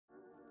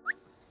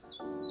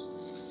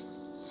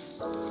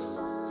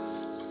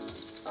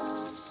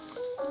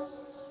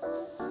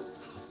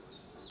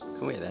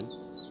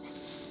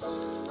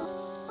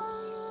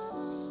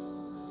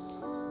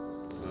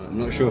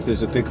not sure if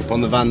this will pick up on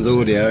the van's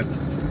audio,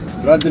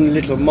 but I've done a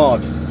little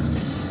mod.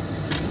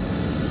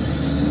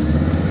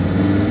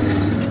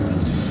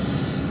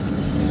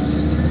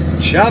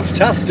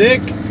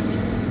 Chavtastic!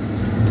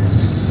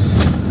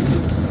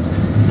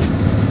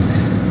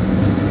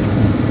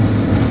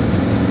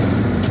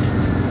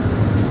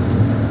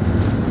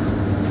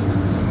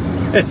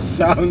 It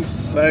sounds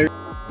so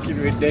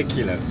f***ing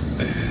ridiculous.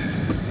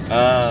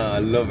 Ah, I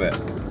love it.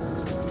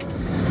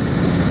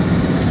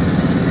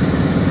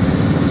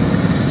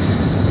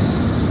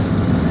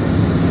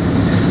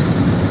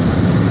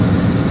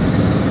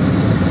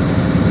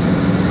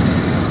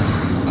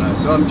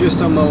 So I'm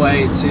just on my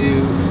way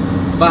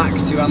back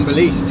to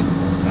Am-bol-east.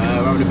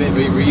 We're having a bit of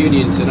a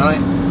reunion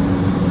tonight.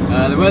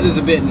 The weather's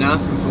a bit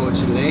naff,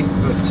 unfortunately,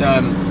 but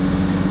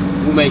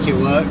we'll make it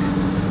work.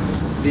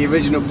 The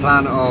original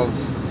plan of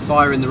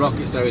firing the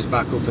rocket stoves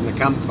back up in the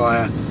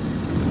campfire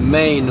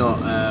may not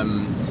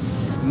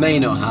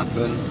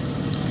happen,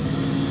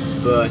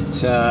 but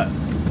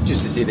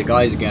just to see the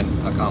guys again,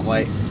 I can't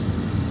wait.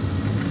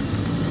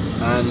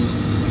 And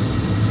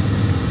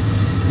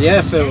the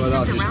air filter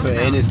that I've just put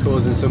in is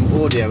causing some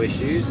audio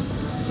issues.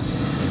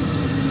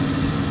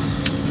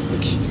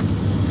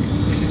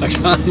 I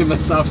can't hear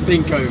myself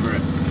think over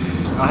it.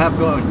 I have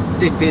got to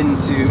dip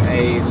into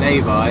a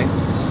lay-by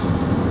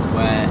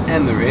where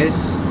Emma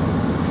is.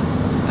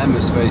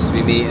 Emma's supposed to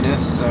be meeting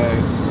us, so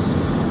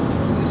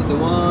is this the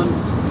one?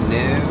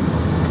 No.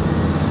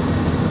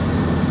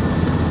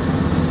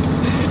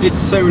 It's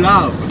so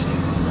loud.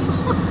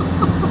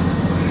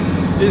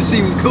 It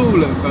seemed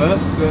cool at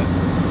first, but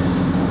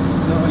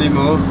not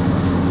anymore.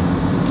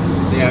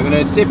 So yeah, I'm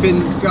going to dip in,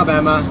 grab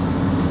Emma,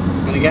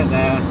 I'm going to get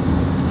there,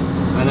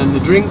 and then the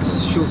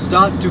drinks shall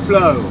start to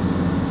flow.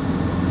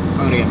 I'm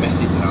going to get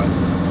messy tonight.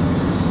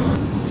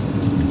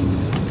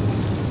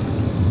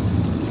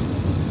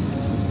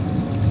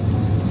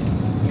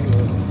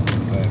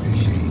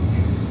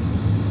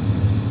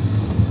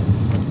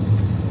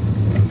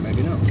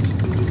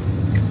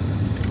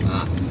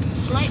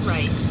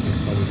 Right. It's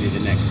probably the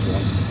next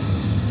one.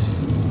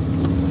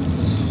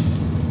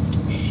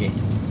 Shit.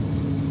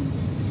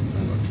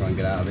 I've got to try and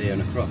get out of here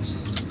and across.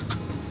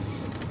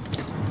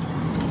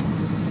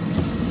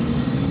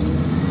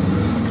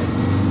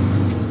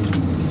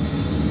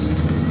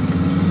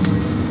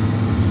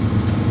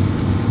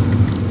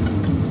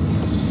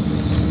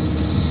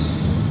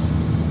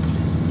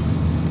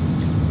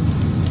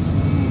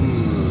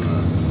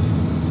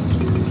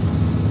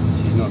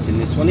 She's not in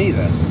this one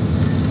either.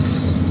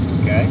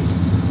 Okay.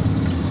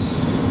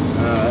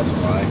 That's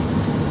why.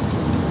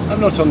 I'm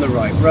not on the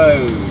right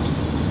road.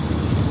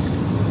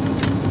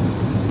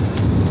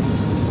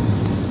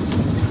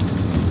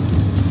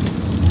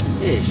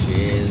 Here she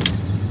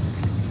is.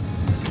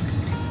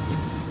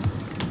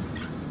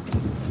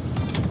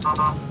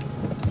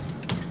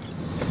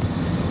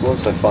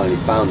 Once I finally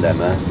found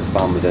Emma, the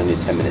farm was only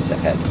 10 minutes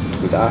ahead,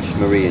 with Ash,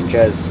 Marie and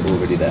Jez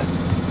already there.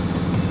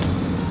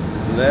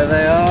 And there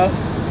they are.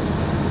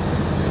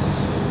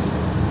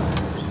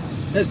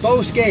 There's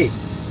Bolski!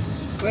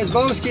 Where's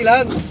Bolski,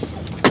 Lance?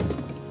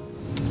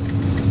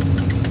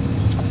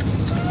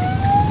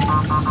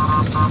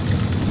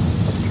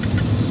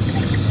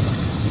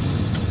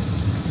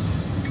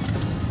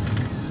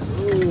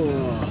 Ooh.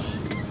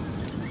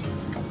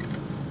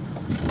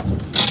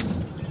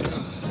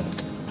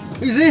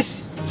 Who's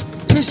this?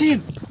 Who's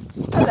him?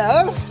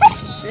 Hello?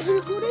 Hey,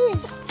 buddy.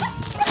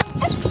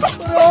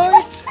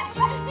 Right.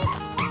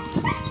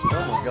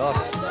 Oh my god.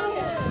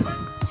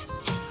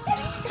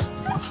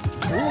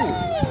 Ooh.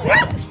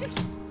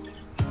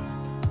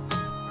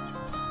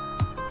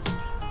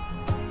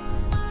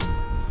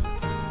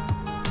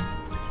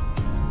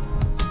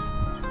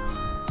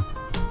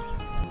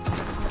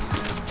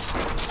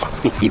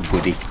 You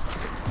buddy.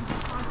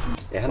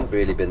 It hadn't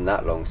really been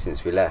that long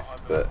since we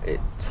left, but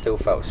it still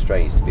felt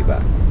strange to be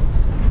back.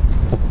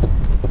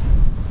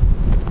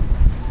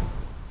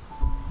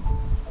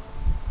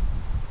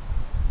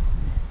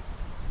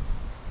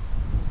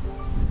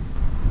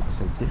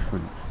 So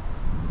different.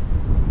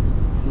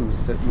 It seems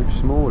so much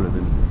smaller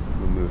than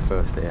when we were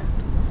first here.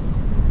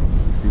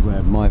 This is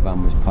where my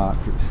van was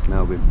parked. It's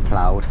now been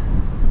ploughed.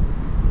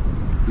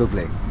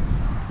 Lovely,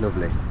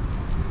 lovely.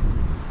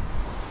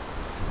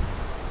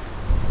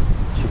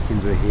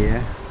 Chickens are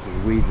here,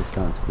 the weeds are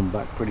starting to come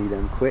back pretty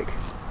damn quick.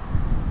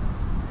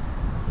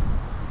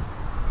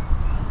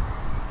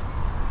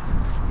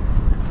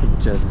 I think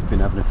Jez has been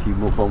having a few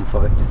more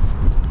bonfires.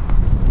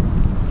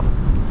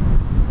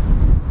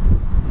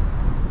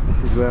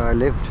 This is where I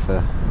lived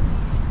for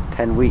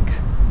 10 weeks.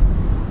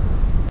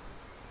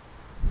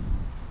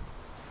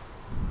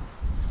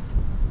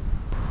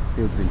 The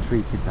field's been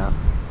treated now,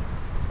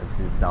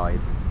 everything's died.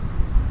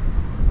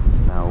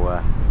 It's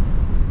now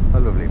oh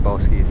lovely,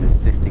 Bolski is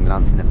assisting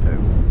Lance in a poo.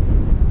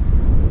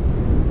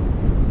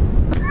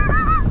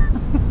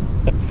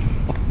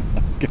 Oh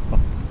my god.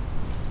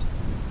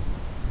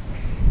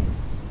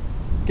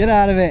 Get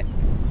out of it!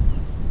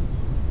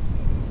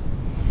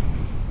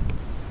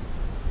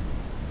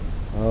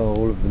 Oh,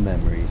 all of the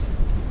memories.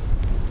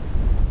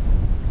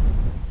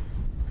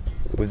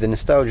 With the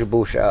nostalgia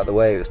bullshit out of the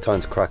way, it was time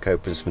to crack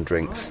open some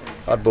drinks.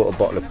 I'd bought a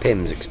bottle of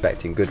Pimm's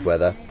expecting good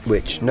weather,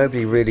 which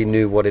nobody really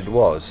knew what it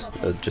was,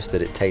 just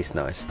that it tastes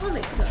nice.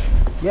 Tonic though?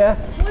 Yeah.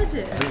 What is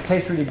it? It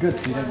tastes really good,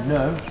 so you don't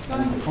know,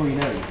 and before you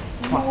know,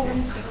 More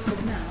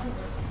interested now.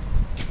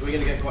 Are we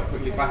going to get quite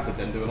quickly battered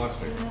then, do a live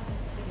stream?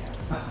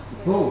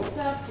 Cool. There's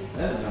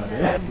an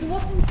idea. So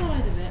what's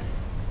inside of it?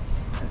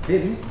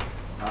 Pimm's?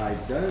 I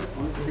don't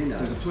honestly know.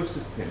 There's a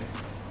twisted pin.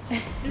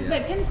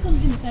 Wait, Pimm's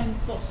comes in the same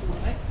bottle,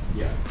 right?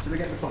 Yeah. Should we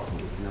get the bottle?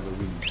 We can have a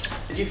read.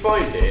 Did you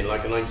find it in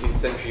like a 19th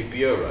century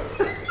bureau?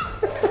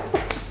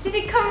 Did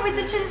it come with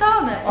the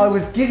Cinzano? I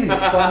was given it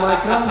by my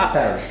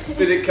grandparents.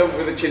 Did it come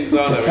with a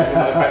Cinzano? It's one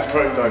of the best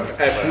quotes I've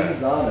ever.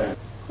 Cinzano.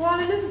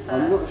 Kuala Lumpur,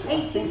 I'm not sure. I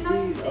think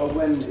 1890. these are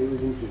when it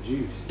was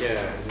introduced.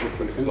 Yeah, it's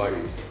when it was like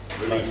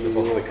released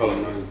upon the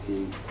colonies.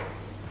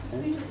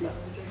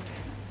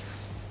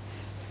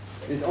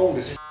 It's old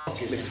as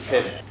Mr.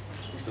 Pym.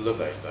 I used to love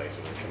those days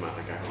when they come out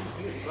and go,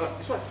 oh,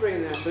 it's like 3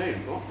 in the afternoon.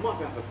 Might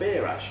be have a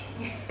beer, Ash.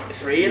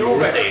 3 in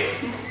already.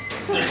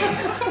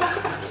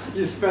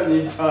 You spent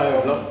the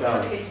entire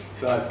lockdown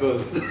like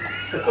buzzed.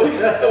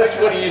 Which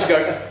one do you just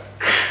go?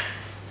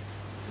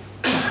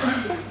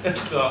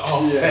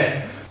 Oh, Yeah.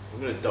 10.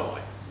 I'm going to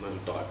die. I'm going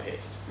to die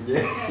pissed.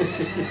 Yeah.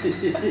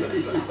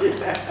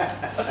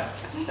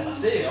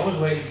 That's it. I was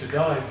waiting to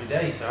die every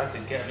day, so I had to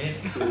get them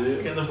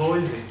in. Get the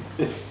boys in.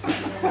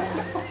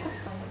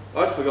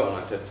 I'd forgotten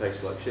I'd said it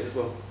tasted like shit as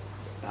well.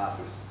 That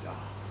was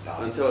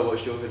Until I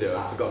watched your video,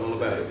 I'd forgotten all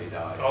about it.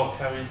 Oh,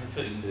 carrying the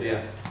food.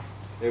 Yeah.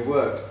 It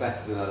worked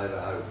better than I'd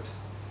ever hoped.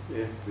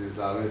 Yeah. It was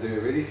like, I'm going to do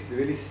it really,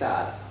 really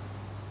sad.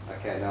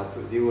 Okay, now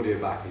put the audio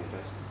back and it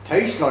says,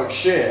 tastes like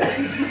shit.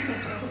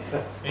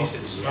 You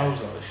said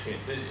smells like shit,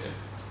 didn't you?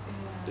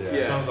 Yeah.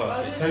 It sounds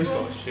like it tastes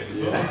like shit as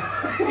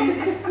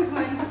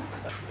well.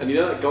 And you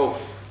know that golf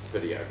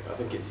video? I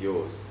think it's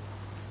yours.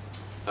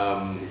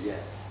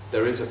 Yes.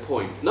 There is a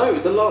point. No, it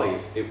was the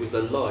live. It was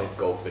the live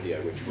golf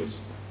video, which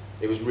was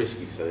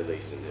risky to say the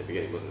least in the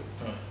beginning, wasn't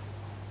it? Right.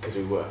 Because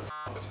we were.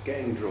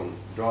 Getting drunk,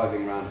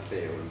 driving around a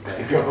field and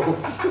playing golf.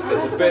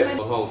 There's a bit on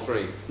hole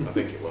 3, I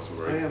think it was, Oh,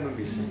 Marie, yeah, I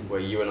remember you saying. where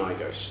you and I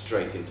go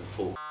straight into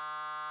full.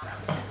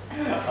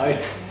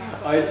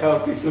 I tell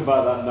people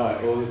about that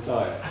night all the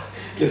time.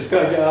 Just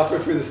I get halfway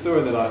through the story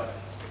and they're like,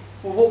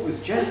 well, what was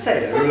Jez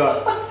saying? And we're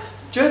like,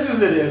 Jez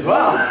was in it as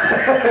well.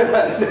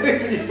 Like,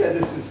 nobody said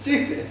this was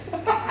stupid.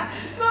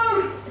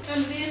 No!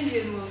 And the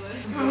Indian woman.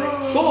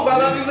 Thought about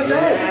that the other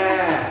day!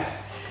 Yeah.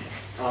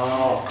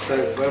 Oh, so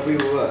where we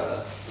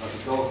were, like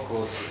the golf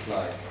course was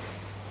like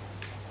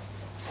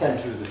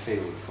centre of the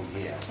field from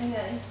here.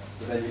 Okay.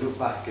 But then you look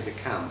back at the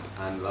camp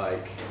and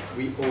like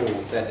we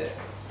all said it.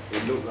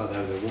 It looked like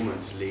there was a woman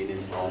just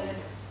leaning on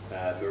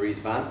Marie's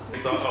van.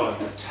 It's like, oh,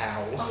 it's a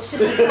towel.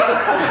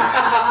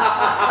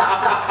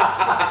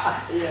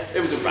 Yeah.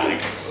 It was a rag.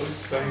 It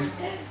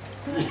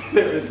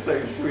was so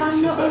sweet. I'm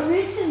She's not like,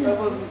 original. that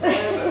wasn't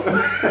there though.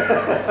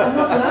 I'm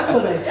not an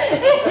Am-bol-east.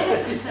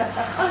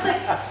 I was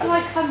like, do I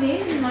come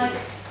in? Like,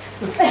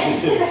 We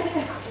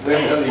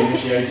haven't done the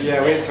initiation. Yeah,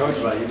 we haven't talked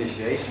about the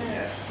initiation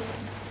yet.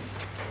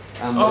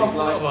 And Oh, these I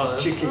forgot about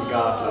lights, them. chicken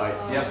guard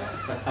lights. Yep.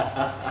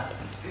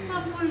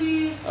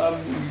 Am-bol-east.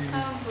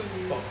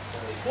 Am-bol-east.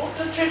 What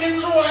the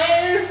chickens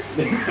away?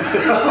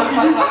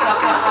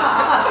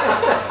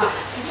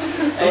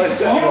 So I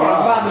said, You're a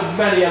man of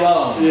many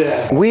alarms.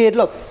 yeah. Weird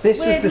look. This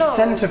was Weird the look.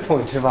 centre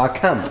point of our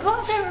camp.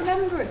 I don't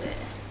remember it.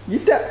 You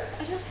don't.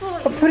 I just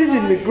thought I put it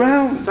in the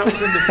ground. That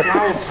was in the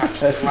flower patch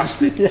that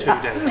lasted 2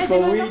 days.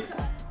 Well, we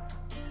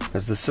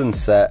As the sun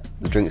set,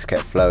 the drinks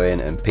kept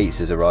flowing and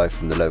pizzas arrived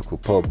from the local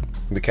pub.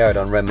 We carried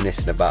on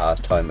reminiscing about our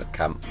time at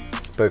camp,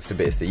 both the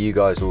bits that you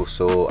guys all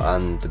saw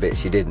and the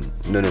bits you didn't,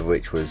 none of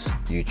which was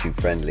YouTube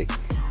friendly.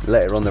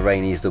 Later on the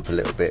rain eased up a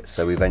little bit,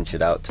 so we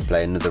ventured out to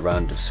play another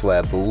round of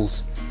swear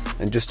balls,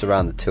 and just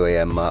around the 2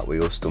 AM mark we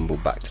all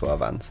stumbled back to our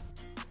vans.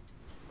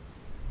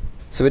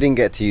 So we didn't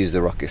get to use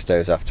the rocket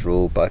stoves after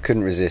all, but I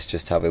couldn't resist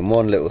just having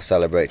one little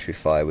celebratory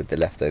fire with the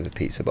leftover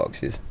pizza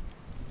boxes.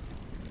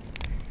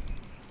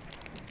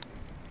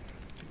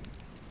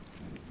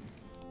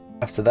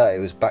 After that it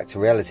was back to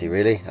reality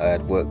really. I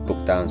had work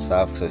booked down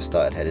south, so I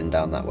started heading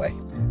down that way.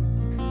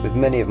 With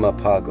many of my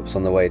park ups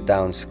on the way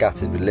down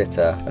scattered with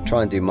litter, I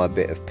try and do my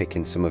bit of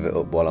picking some of it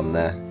up while I'm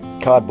there.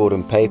 Cardboard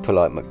and paper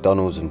like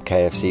McDonald's and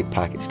KFC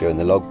packets go in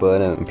the log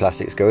burner, and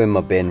plastics go in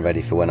my bin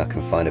ready for when I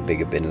can find a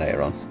bigger bin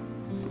later on.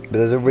 But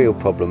there's a real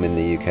problem in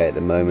the UK at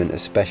the moment,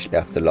 especially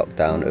after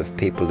lockdown, of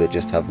people that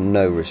just have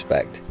no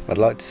respect. I'd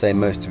like to say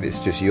most of it's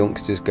just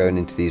youngsters going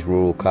into these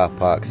rural car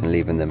parks and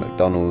leaving their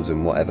McDonald's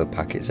and whatever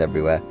packets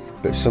everywhere,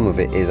 but some of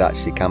it is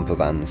actually camper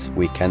vans,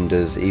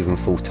 weekenders, even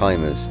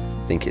full-timers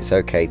think it's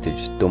okay to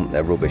just dump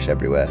their rubbish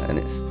everywhere, and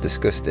it's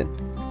disgusting.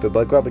 But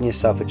by grabbing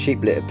yourself a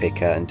cheap litter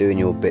picker and doing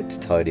your bit to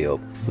tidy up,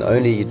 not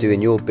only are you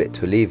doing your bit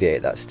to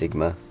alleviate that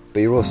stigma, but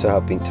you're also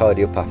helping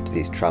tidy up after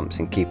these tramps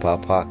and keep our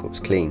park ups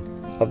clean.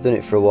 I've done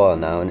it for a while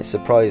now, and it's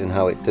surprising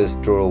how it does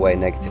draw away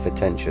negative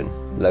attention.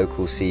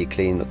 Locals see you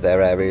cleaning up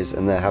their areas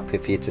and they're happy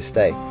for you to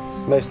stay.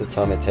 Most of the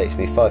time it takes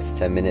me 5 to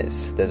 10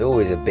 minutes. There's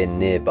always a bin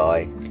nearby,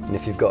 and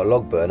if you've got a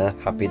log burner,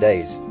 happy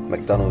days.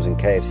 McDonald's and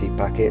KFC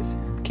packets,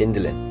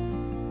 kindling.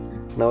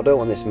 Now I don't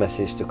want this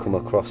message to come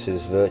across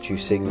as virtue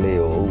signaling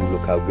or oh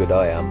look how good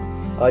I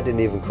am. I didn't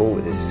even come up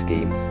with this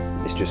scheme.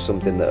 It's just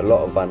something that a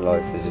lot of van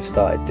lifers have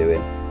started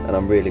doing, and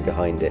I'm really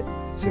behind it.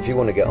 So if you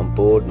want to get on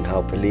board and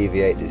help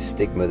alleviate this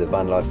stigma that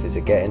van lifers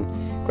are getting,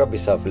 grab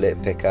yourself a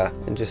litter picker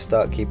and just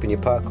start keeping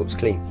your park ups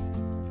clean.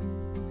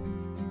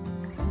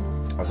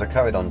 As I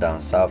carried on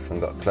down south and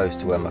got close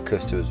to where my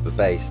customers were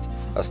based,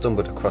 I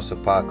stumbled across a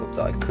park up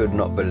that I could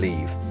not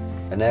believe.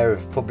 An area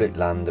of public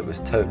land that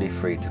was totally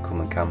free to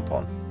come and camp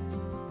on.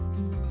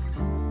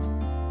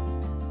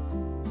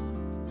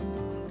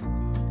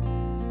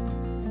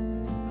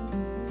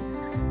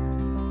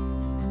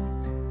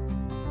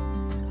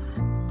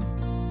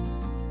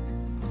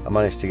 I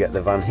managed to get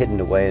the van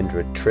hidden away under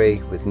a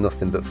tree with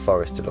nothing but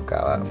forest to look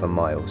out at for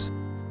miles.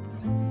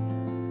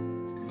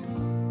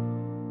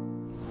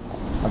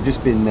 I've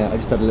just been I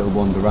just had a little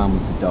wander around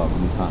with the dog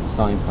and we found a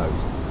signpost.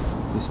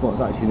 This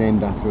spot's actually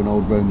named after an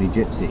old Romany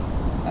gypsy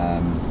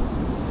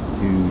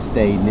who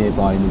stayed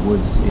nearby in the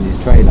woods in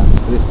his trailer.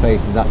 So this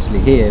place is actually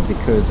here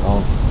because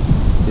of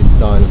this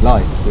style of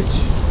life, which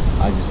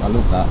I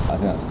love that. I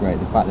think that's great.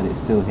 The fact that it's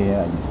still here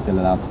and you're still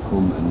allowed to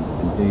come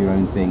and do your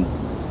own thing.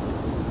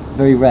 It's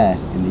very rare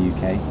in the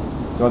UK.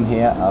 So I'm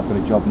here, I've got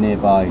a job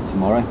nearby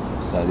tomorrow,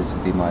 so this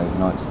will be my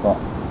overnight spot.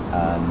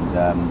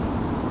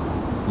 And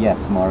yeah,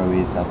 tomorrow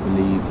is, I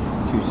believe,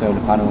 2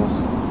 solar panels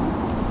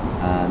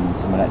and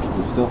some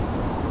electrical stuff.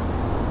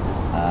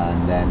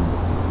 And then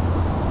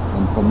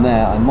from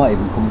there, I might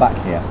even come back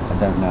here, I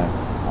don't know.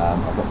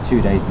 I've got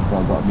 2 days before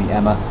I've got to meet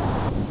Emma.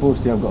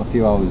 Unfortunately, I've got a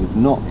few hours of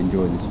not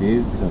enjoying this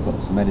view because I've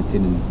got some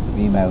editing and some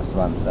emails to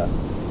answer.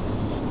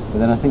 But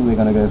then I think we're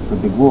going to go for a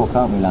big walk,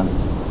 aren't we, Lance?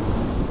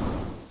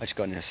 I just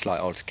got in a slight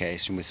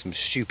altercation with some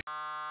stupid.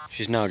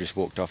 She's now just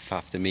walked off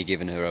after me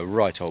giving her a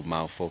right old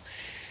mouthful.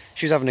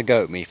 She was having a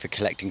go at me for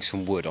collecting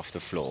some wood off the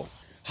floor.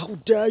 How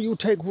dare you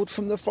take wood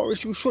from the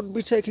forest? You shouldn't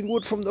be taking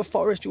wood from the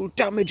forest. You'll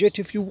damage it.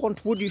 If you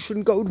want wood, you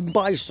shouldn't go and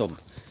buy some.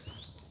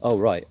 Oh,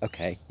 right.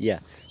 Okay. Yeah.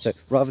 So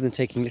rather than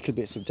taking little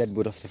bits of dead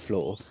wood off the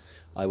floor,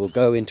 I will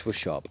go into a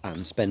shop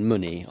and spend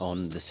money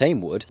on the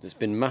same wood that's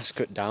been mass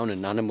cut down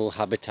and animal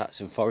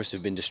habitats and forests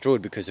have been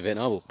destroyed because of it, and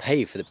I will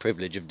pay for the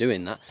privilege of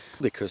doing that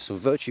because some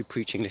virtue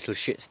preaching little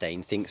shit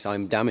stain thinks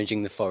I'm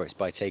damaging the forest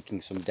by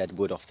taking some dead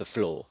wood off the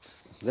floor.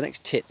 The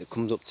next tit that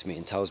comes up to me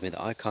and tells me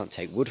that I can't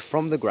take wood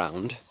from the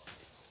ground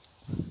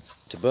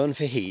to burn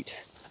for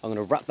heat, I'm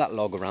going to wrap that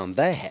log around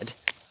their head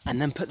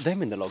and then put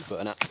them in the log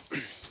burner.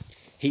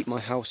 Heat my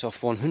house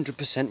off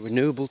 100%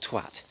 renewable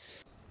twat.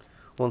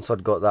 Once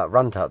I'd got that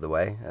rant out of the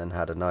way and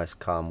had a nice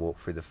calm walk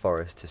through the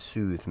forest to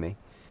soothe me,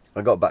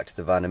 I got back to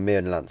the van and me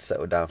and Lance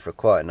settled down for a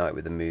quiet night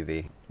with a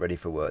movie, ready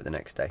for work the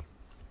next day.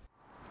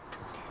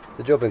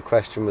 The job in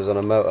question was on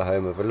a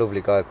motorhome of a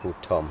lovely guy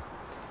called Tom.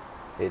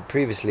 It had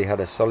previously had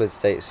a solid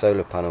state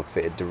solar panel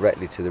fitted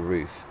directly to the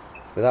roof.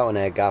 Without an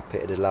air gap,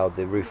 it had allowed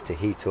the roof to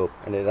heat up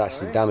and it had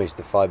actually damaged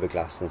the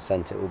fiberglass and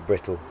sent it all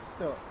brittle.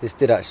 This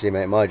did actually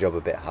make my job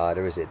a bit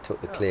harder as it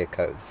took the clear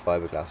coat of the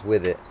fiberglass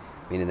with it,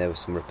 meaning there was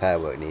some repair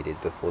work needed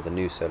before the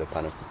new solar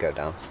panel could go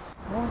down.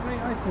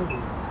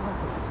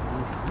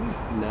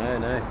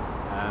 No.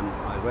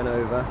 I went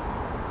over,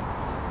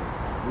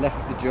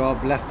 left the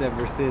job, left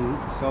everything,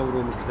 sold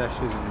all my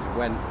possessions and just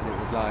went, and it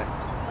was like,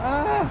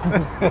 ah!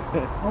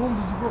 How long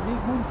did you go? 8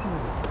 months?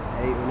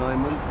 8 or 9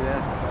 months,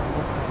 yeah.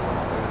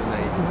 It was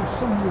amazing. Was it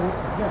some you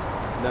yeah.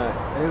 No,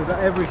 and it was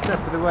like every step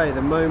of the way,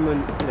 the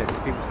moment, you know,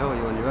 because people say, oh,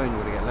 you're on your own,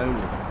 you're going to get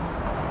lonely.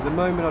 The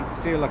moment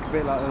I'd feel like a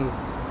bit like,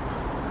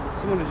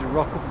 someone would just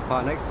rock up and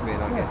park next to me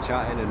and I'd get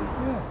chatting and...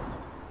 Yeah.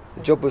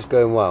 The job was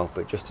going well,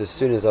 but just as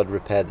soon as I'd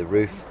repaired the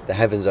roof, the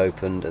heavens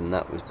opened and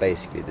that was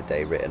basically the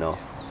day written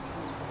off.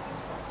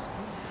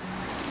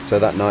 So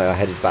that night I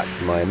headed back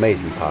to my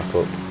amazing park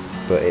up,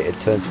 but it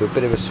had turned to a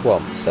bit of a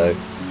swamp, so,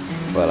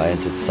 well, I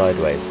entered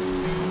sideways.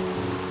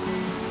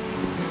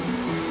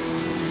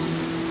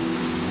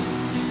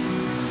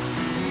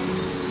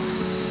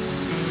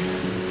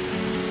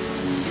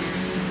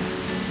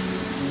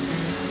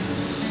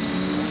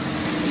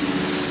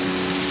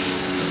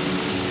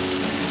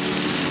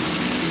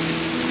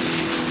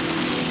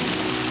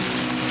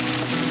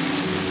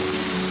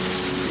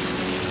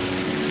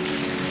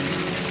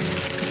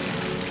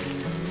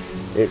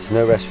 It's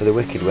no rest for the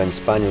wicked when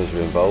spaniels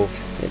were involved.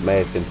 It may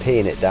have been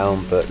peeing it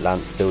down, but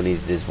Lance still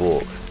needed his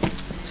walk.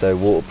 So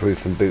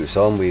waterproof and boots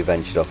on, we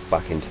ventured off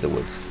back into the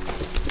woods.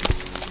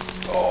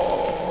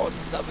 Oh,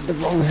 it's that with the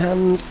wrong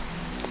hand.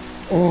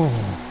 Oh,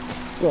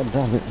 god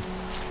damn it.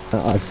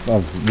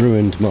 I've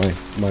ruined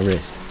my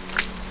wrist.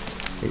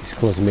 It's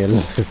causing me a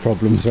lot of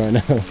problems right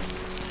now.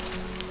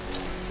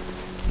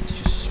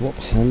 Let's just swap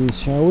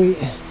hands, shall we?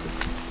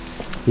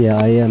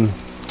 Yeah,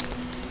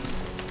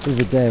 the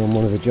other day on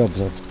one of the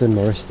jobs I've done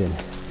my wrist in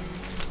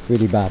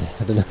really bad.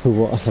 I don't know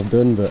what I've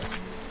done, but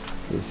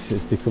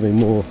it's becoming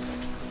more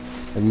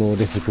and more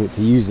difficult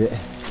to use it.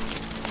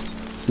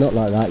 Not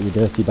like that, you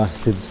dirty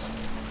bastards.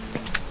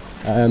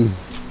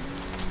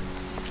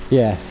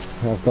 Yeah,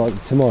 I've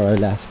got tomorrow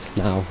left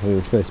now. We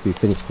were supposed to be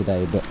finished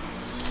today, but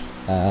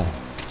as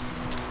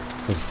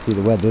you can see,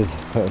 the weather's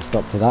put a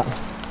stop to that.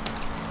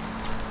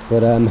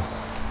 But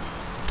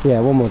yeah,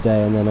 one more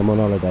day and then I'm on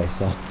holiday,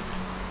 so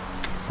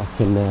I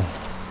can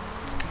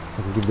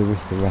give the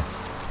wrist a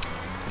rest.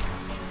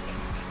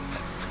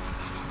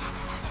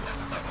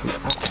 The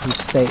absolute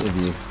state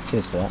of you.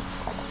 Cheers for that.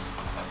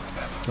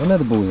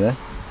 Another ball there.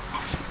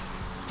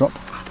 Drop.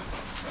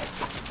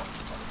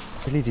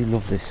 I really do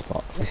love this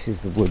spot. This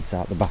is the woods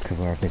out the back of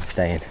where I've been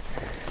staying.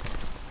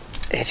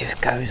 It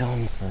just goes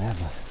on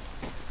forever.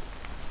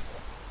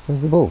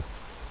 Where's the ball?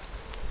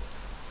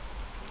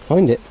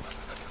 Find it.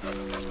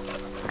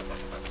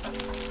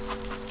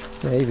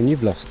 Yeah, even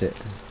you've lost it.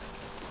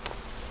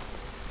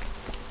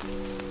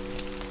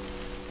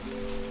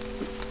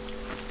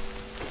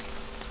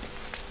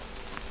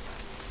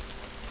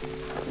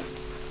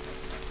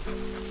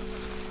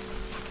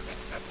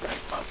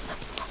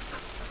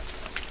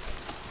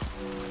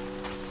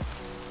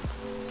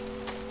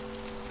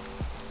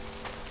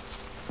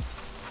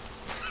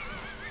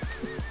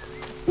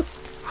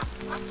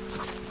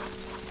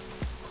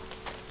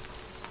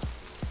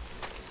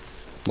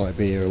 Might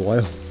be here a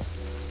while.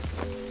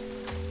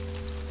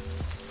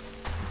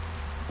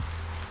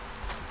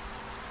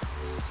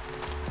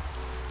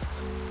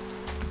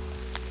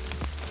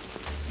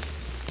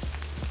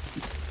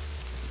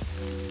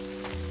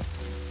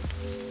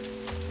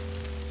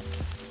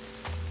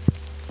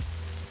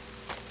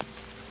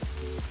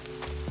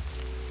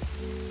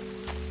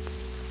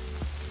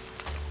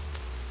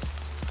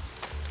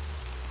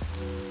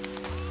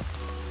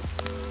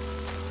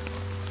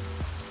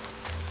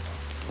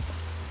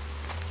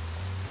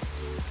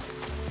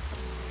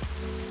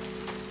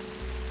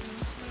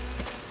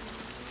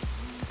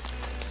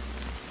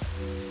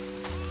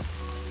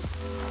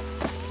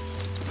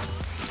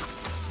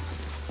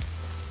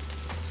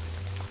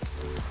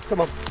 Come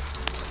on.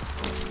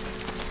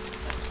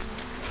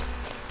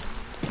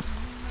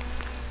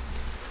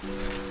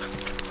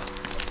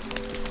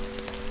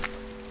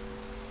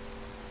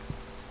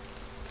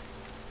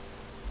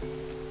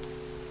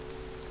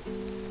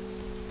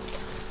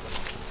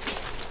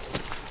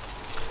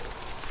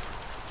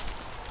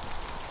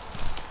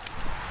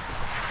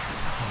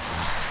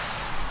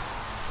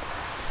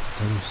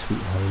 Home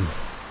sweet home.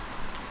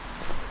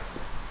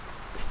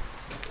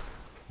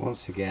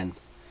 Once again,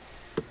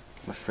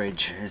 my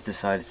fridge has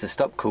decided to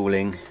stop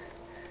cooling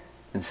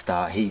and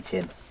start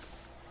heating.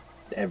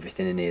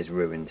 Everything in here is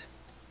ruined.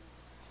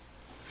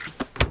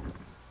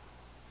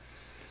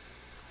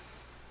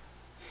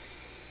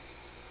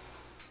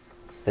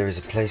 There is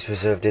a place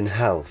reserved in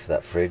hell for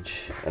that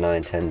fridge, and I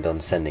intend on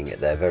sending it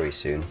there very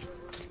soon.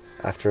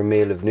 After a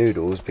meal of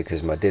noodles,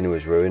 because my dinner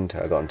was ruined,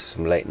 I got onto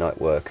some late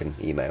night work and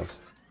emails.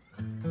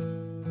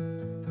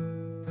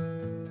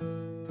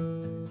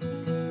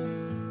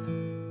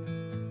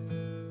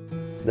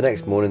 The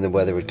next morning the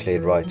weather had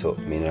cleared right up,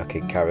 meaning I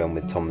could carry on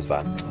with Tom's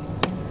van.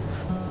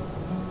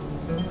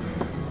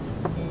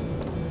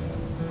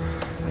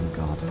 Thank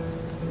God.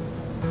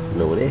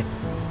 Lordy.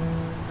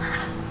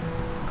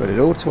 Got it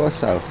all to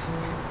ourselves.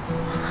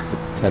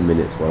 For 10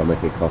 minutes while I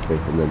make a coffee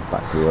and then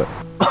back to work.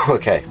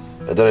 Okay,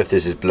 I don't know if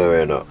this is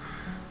blurry or not.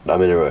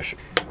 I'm in a rush.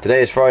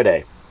 Today is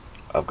Friday.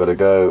 I've got to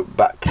go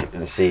back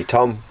and see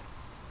Tom,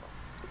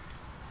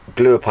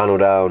 glue a panel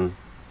down,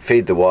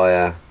 feed the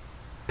wire,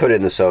 put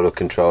in the solar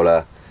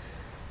controller,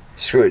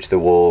 screw it to the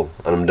wall,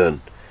 and I'm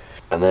done.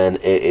 And then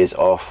it is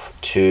off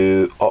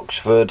to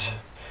Oxford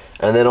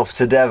and then off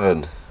to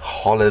Devon.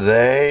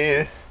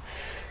 Holiday.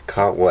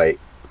 Can't wait.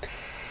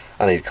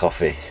 I need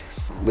coffee.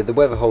 With the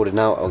weather holding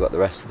out, I got the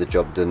rest of the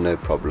job done no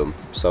problem.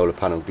 Solar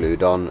panel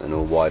glued on and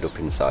all wired up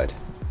inside.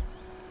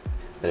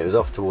 Then it was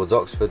off towards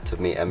Oxford to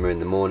meet Emma in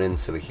the morning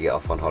so we could get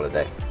off on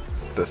holiday.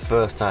 But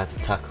first I had to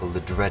tackle the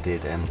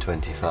dreaded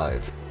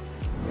M25.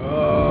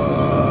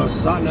 Oh,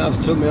 sat-nav's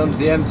took me onto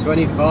the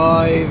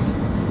M25.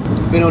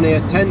 Been on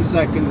here 10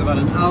 seconds. I've had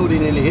an Audi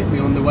nearly hit me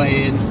on the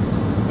way in,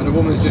 and a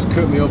woman's just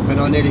cut me up and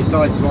I nearly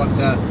sideswiped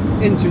her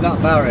into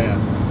that barrier.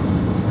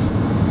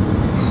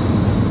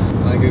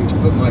 I'm going to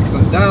put my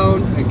foot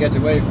down and get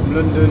away from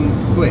London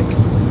quick.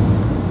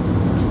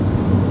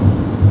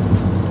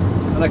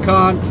 And I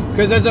can't,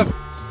 because there's a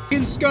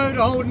f***ing Skoda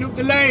holding up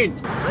the lane.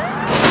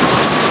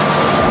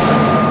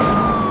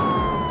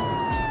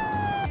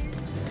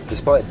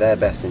 Despite their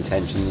best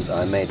intentions,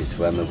 I made it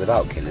to Emma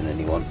without killing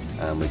anyone,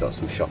 and we got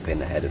some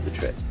shopping ahead of the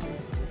trip.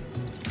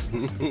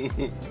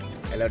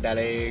 Hello,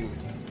 darling.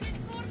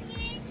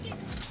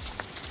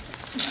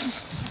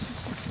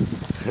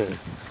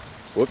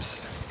 Whoops.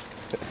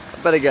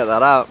 I better get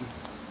that out.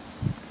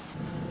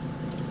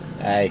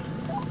 Hey.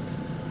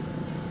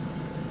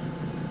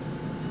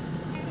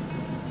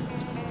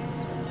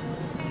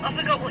 I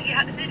forgot what you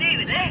had to do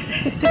with this.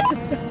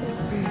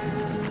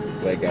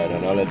 We're going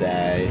on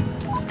holiday.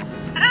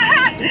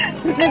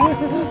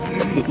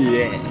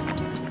 Yeah.